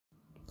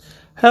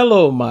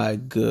Hello, my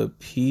good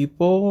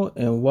people,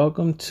 and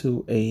welcome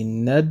to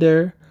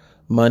another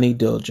Money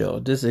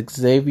Dojo. This is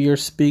Xavier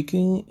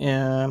speaking,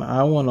 and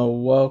I want to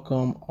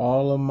welcome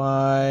all of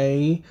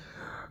my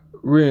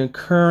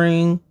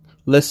recurring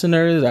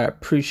listeners. I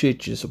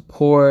appreciate your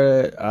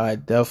support. I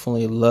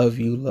definitely love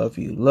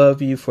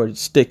you for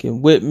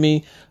sticking with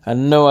me. I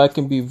know I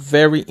can be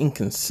very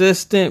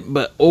inconsistent,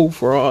 but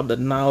overall, the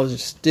knowledge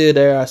is still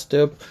there. I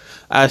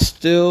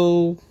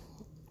still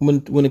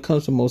when it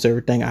comes to most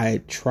everything, I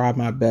try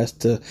my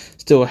best to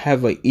still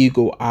have an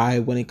eagle eye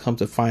when it comes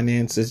to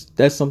finances.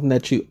 That's something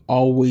that you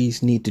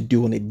always need to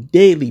do on a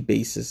daily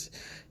basis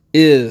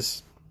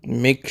is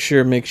make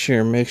sure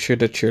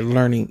that you're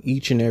learning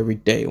each and every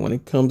day when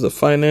it comes to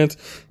finance,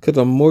 because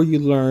the more you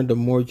learn, the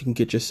more you can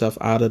get yourself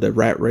out of the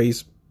rat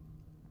race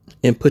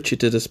and put you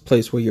to this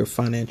place where you're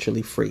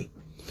financially free.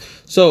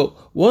 So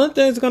one of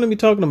the things I'm going to be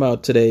talking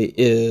about today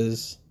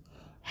is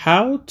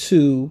how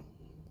to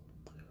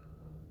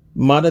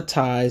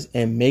monetize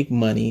and make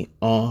money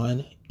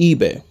on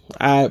eBay.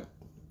 I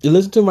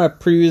listen to my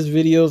previous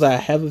videos. I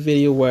have a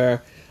video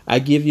where I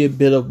give you a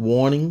bit of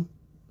warning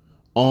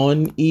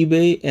on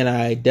eBay, and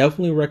I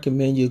definitely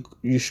recommend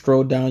you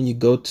scroll down, you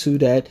go to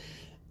that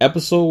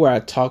episode where I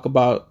talk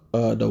about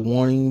the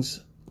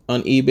warnings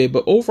on eBay.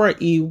 But over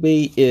at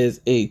eBay is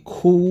a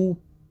cool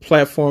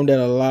platform that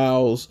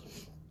allows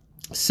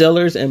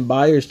sellers and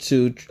buyers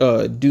to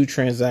do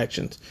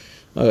transactions.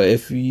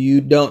 If you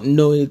don't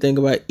know anything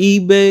about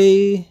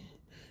eBay,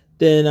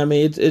 then I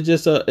mean it's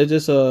just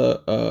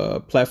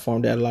a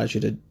platform that allows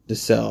you to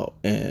sell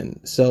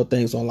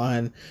things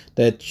online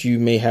that you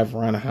may have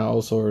around the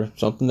house, or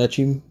something that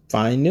you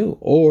find new,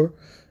 or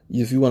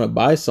if you want to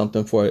buy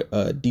something for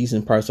a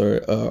decent price or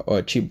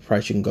a cheaper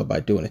price, you can go by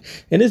doing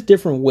it. And there's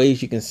different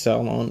ways you can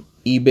sell on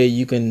eBay.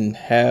 You can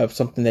have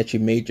something that you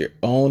made your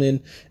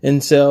own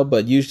and sell,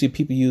 but usually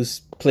people use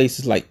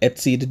places like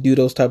Etsy to do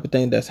those type of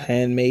things that's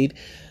handmade.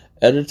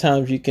 Other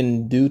times you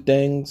can do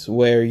things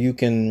where you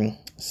can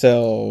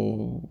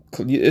sell.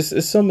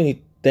 It's so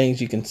many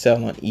things you can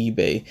sell on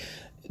eBay.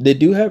 They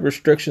do have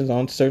restrictions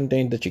on certain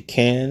things that you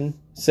can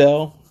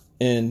sell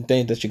and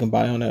things that you can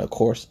buy on it, of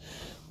course.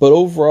 But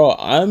overall,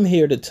 I'm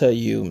here to tell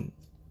you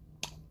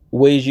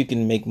ways you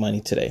can make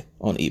money today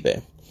on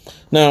eBay.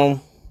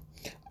 Now,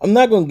 I'm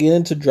not going to get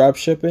into drop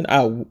shipping.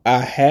 I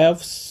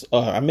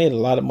made a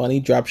lot of money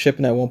drop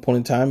shipping at one point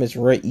in time. It's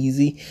very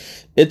easy.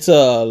 It's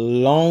a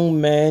long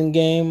man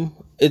game.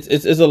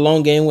 It's a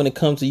long game when it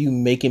comes to you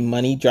making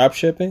money drop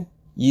shipping.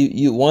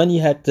 You really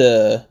have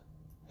to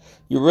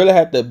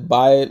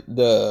buy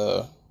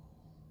the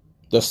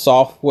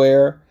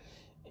software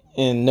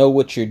and know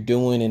what you're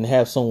doing, and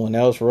have someone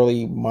else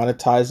really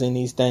monetizing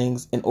these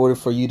things in order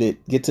for you to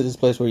get to this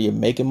place where you're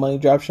making money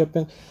drop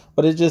shipping.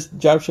 But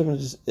drop shipping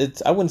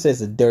I wouldn't say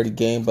it's a dirty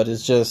game, but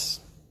it's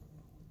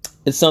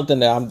something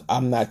that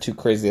I'm not too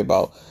crazy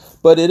about.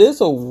 But it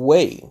is a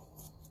way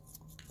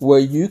where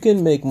you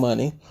can make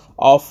money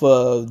off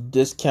of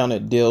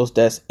discounted deals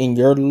that's in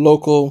your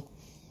local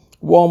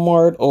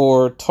Walmart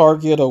or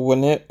Target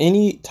or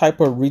any type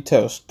of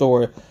retail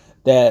store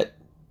that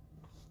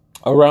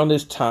around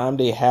this time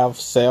they have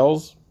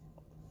sales.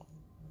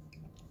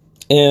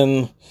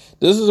 And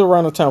this is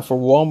around the time for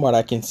Walmart,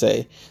 I can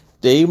say.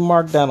 They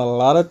mark down a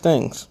lot of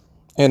things.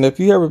 And if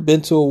you ever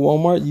been to a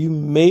Walmart, you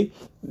may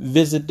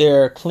visit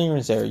their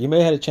clearance area. You may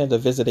have had a chance to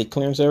visit a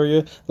clearance area.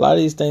 A lot of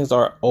these things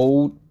are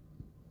old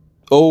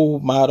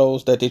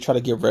models that they try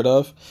to get rid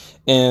of.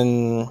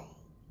 And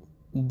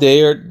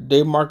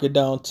they mark it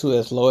down to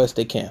as low as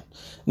they can.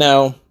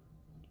 Now,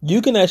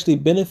 you can actually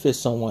benefit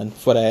someone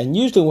for that. And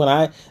usually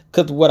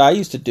because what I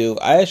used to do,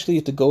 I actually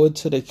used to go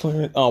into the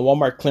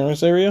Walmart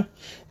clearance area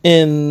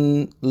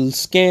and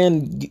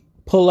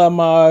pull out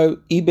my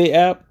eBay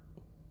app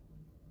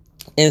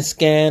and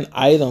scan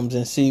items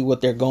and see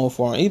what they're going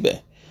for on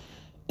eBay.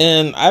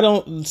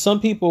 And some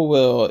people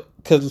will,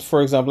 because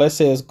for example, let's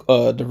say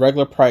the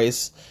regular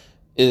price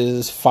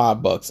is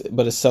 $5,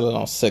 but it's selling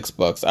on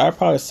 $6. I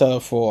probably sell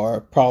it for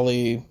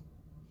probably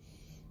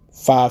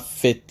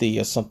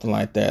 $5.50 or something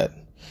like that.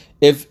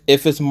 If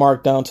it's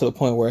marked down to the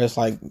point where it's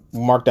like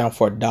marked down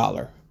for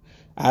 $1,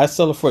 I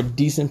sell it for a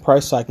decent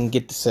price so I can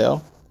get the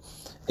sale.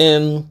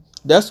 And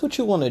that's what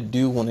you want to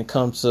do when it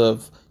comes to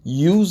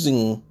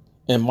using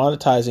and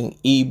monetizing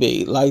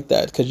eBay like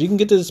that. Because you can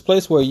get to this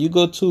place where you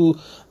go to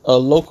a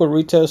local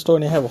retail store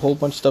and they have a whole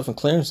bunch of stuff in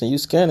clearance, and you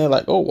scan it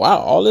like, oh wow,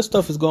 all this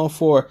stuff is going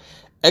for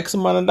X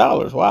amount of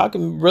dollars. Wow, I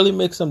can really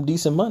make some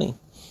decent money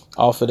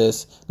off of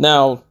this.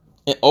 Now,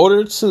 in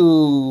order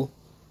to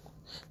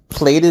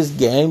play this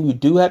game, you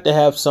do have to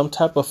have some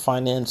type of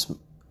finance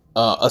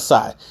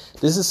aside.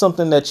 This is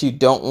something that you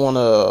don't want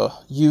to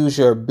use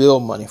your bill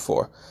money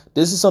for.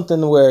 This is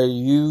something where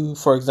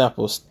for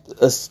example,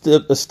 a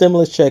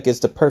stimulus check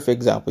is the perfect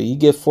example. You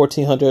get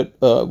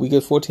 $1,400. We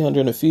get $1,400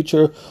 in the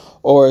future,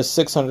 or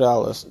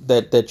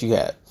 $600 that you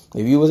had.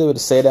 If you was able to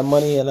save that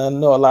money, and I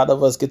know a lot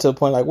of us get to the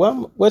point like,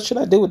 well, what should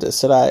I do with this?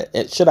 Should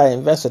I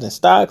invest it in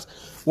stocks?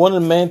 One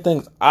of the main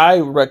things I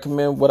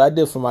recommend, what I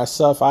did for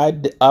myself, I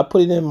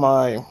put it in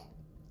my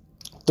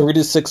 3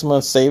 to 6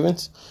 months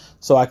savings,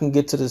 so I can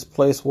get to this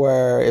place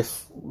where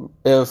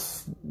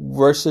if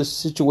versus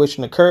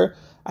situation occur,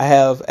 I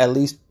have at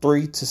least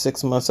 3 to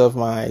 6 months of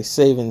my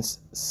savings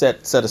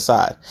set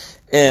aside.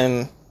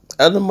 And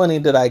other money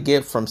that I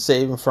get from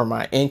saving from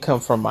my income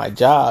from my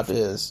job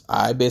is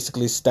I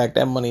basically stack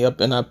that money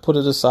up and I put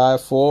it aside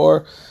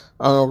for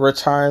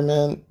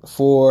retirement,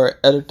 for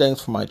other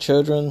things for my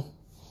children.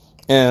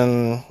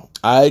 And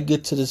I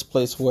get to this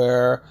place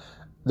where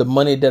the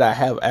money that I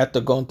have after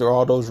going through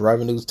all those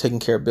revenues, taking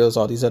care of bills,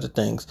 all these other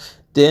things,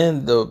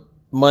 then the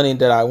money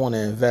that I want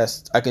to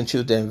invest, I can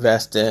choose to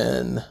invest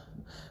in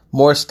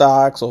more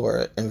stocks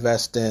or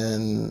invest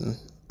in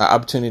an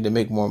opportunity to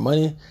make more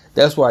money.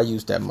 That's where I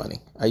use that money.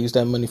 I use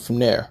that money from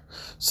there.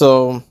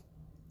 So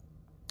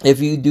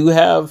if you do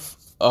have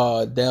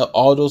all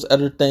those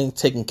other things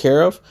taken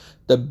care of,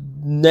 the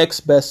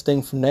next best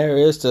thing from there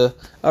is to,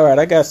 all right,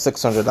 I got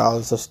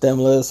 $600 of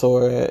stimulus,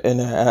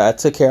 and I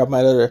took care of my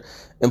other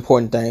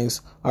important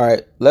things. All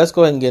right, let's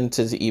go ahead and get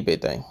into the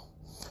eBay thing.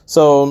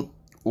 So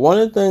one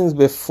of the things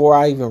before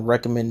I even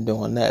recommend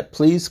doing that,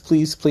 please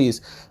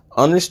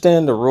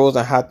understand the rules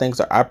and how things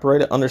are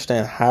operated.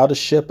 Understand how to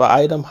ship an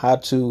item,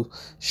 through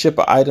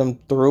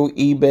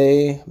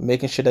eBay,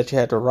 making sure that you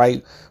have the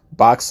right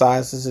box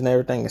sizes and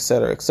everything,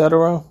 etc.,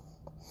 etc.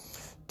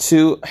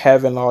 2,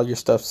 having all your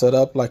stuff set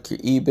up, like your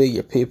eBay,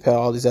 your PayPal,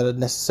 all these other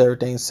necessary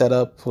things set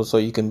up so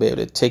you can be able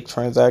to take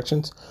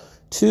transactions.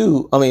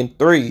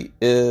 3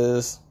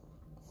 is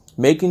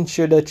making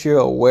sure that you're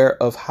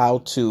aware of how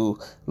to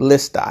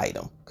list the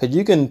item, because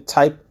you can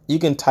type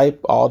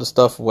all the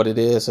stuff, what it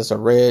is. It's a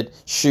red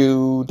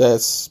shoe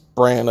that's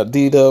brand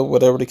Adidas,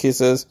 whatever the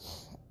case is.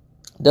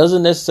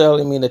 Doesn't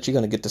necessarily mean that you're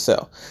going to get to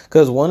sell.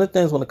 Because one of the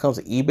things when it comes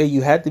to eBay,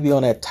 you have to be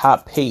on that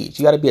top page.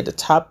 You got to be at the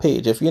top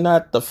page. If you're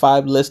not the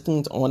 5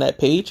 listings on that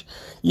page,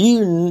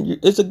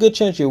 it's a good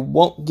chance you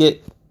won't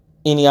get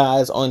any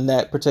eyes on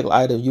that particular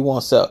item you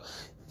won't sell.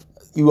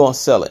 You won't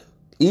sell it.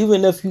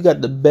 Even if you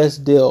got the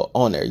best deal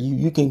on there,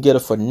 you can get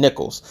it for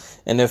nickels.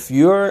 And if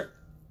you're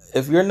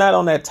not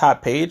on that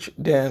top page,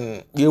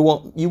 then you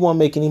won't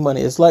make any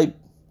money. It's like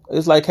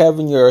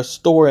having your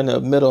store in the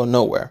middle of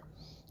nowhere.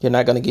 You're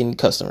not going to get any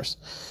customers.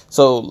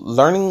 So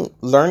learning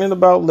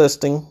about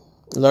listing,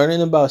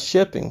 learning about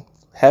shipping,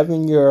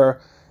 having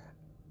your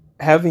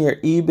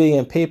eBay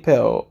and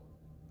PayPal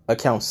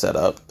account set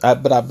up.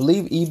 But I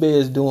believe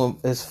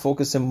eBay is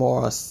focusing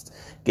more on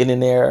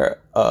getting their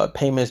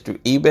payments through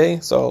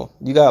eBay. So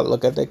you got to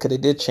look at that, because they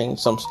did change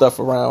some stuff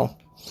around.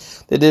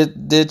 They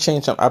did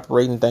change some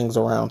operating things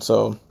around.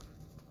 So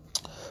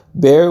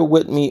bear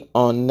with me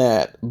on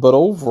that. But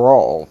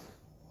overall,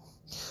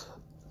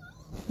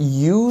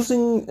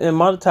 using and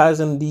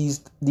monetizing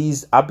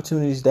these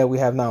opportunities that we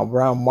have now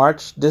around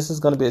March, this is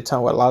going to be a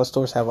time where a lot of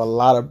stores have a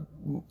lot of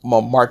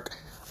marked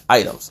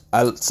items.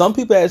 Some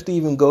people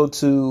even go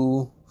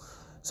to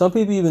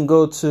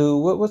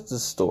what's the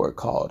store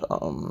called?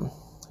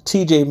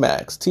 TJ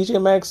Maxx.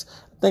 TJ Maxx,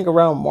 I think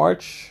around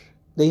March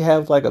they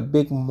have like a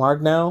big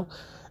markdown.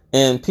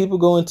 And people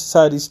go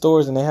inside these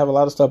stores and they have a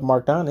lot of stuff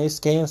marked down. They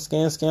scan.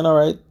 All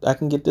right, I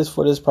can get this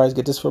for this price,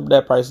 get this for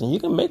that price. And you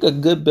can make a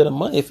good bit of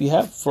money if you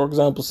have, for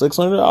example,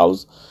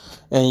 $600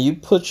 and you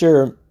put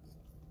your,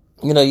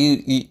 you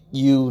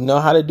know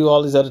how to do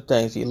all these other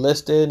things. You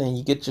list it and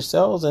you get your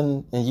sales,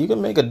 and you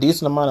can make a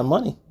decent amount of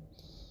money.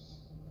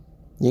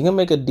 You can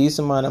make a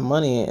decent amount of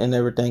money and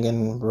everything,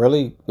 and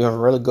really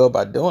go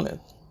about doing it.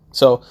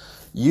 So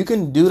you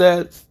can do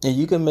that, and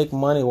you can make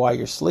money while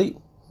you're asleep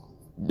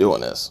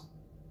doing this.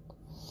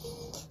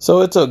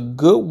 So it's a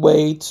good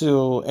way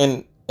to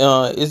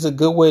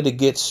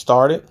get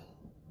started.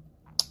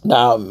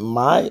 Now,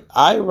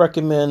 I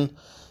recommend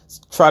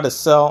try to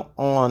sell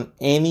on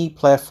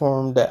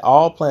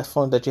all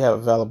platforms that you have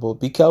available.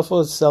 Be careful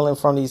of selling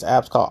from these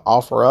apps called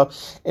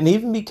OfferUp, and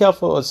even be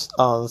careful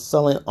of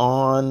selling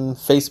on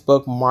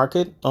Facebook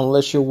Market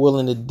unless you're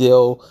willing to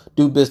do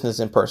business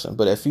in person.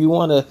 But if you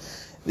want to,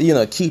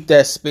 keep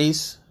that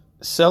space,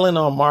 selling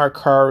on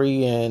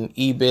Mercari and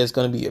eBay is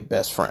going to be your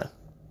best friend.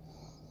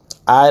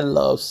 I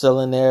love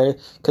selling there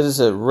because it's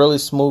a really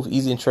smooth,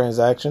 easy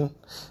transaction.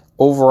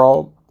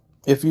 Overall,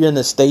 if you're in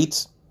the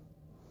States,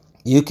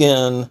 you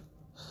can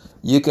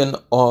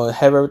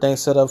have everything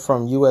set up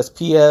from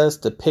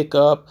USPS to pick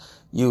up.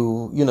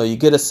 You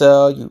get a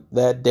sale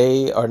that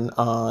day, or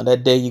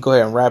that day you go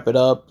ahead and wrap it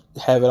up,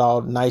 have it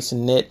all nice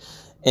and knit,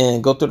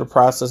 and go through the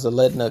process of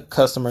letting the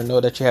customer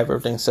know that you have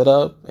everything set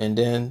up, and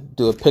then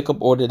do a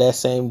pickup order that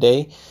same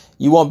day.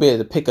 You won't be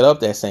able to pick it up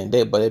that same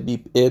day, but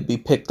it'd be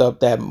picked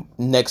up that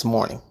next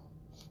morning.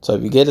 So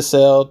if you get a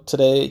sale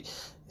today,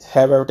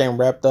 have everything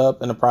wrapped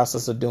up in the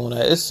process of doing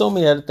that. It's so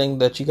many other things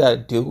that you got to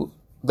do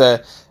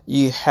that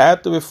you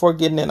have to, before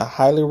getting in. I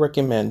highly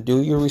recommend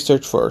do your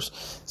research first.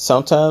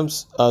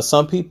 Sometimes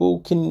some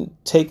people can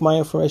take my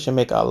information,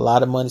 make a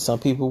lot of money. Some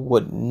people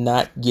would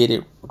not get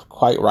it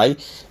quite right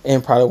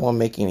and probably won't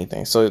make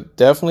anything. So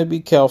definitely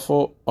be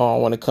careful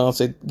when it comes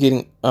to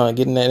getting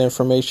that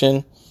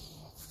information.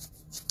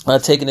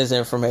 taking this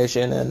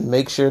information, and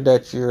make sure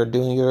that you're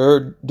doing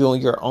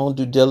your own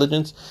due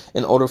diligence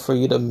in order for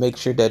you to make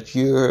sure that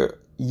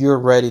you're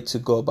ready to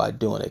go about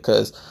doing it,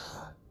 because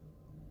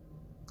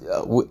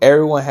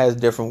everyone has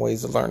different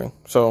ways of learning.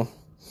 So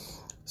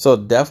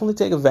definitely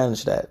take advantage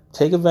of that.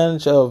 Take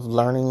advantage of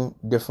learning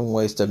different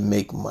ways to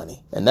make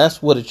money. And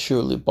that's what it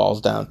truly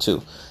boils down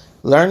to.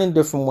 Learning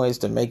different ways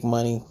to make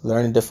money,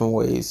 learning different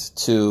ways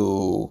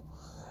to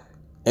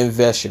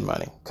invest your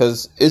money.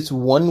 Because it's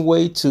one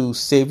way to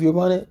save your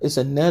money. It's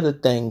another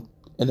thing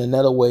and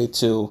another way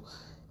to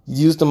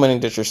use the money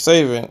that you're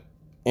saving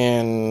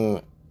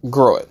and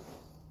grow it.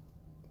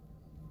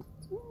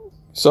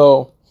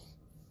 So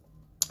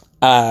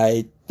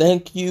I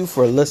thank you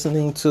for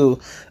listening to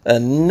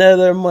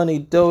another Money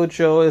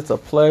Dojo. It's a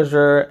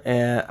pleasure,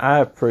 and I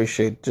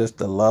appreciate just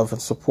the love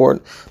and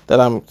support that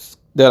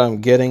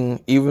I'm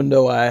getting, even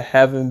though I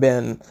haven't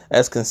been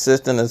as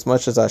consistent as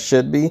much as I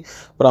should be,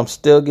 but I'm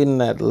still getting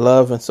that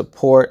love and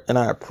support, and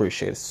I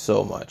appreciate it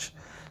so much.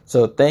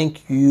 So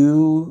thank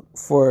you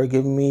for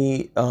giving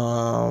me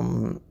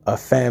a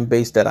fan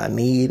base that I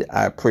need.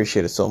 I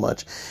appreciate it so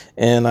much,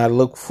 and I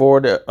look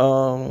forward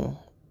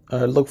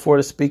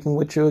to speaking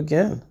with you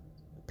again.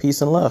 Peace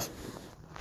and love.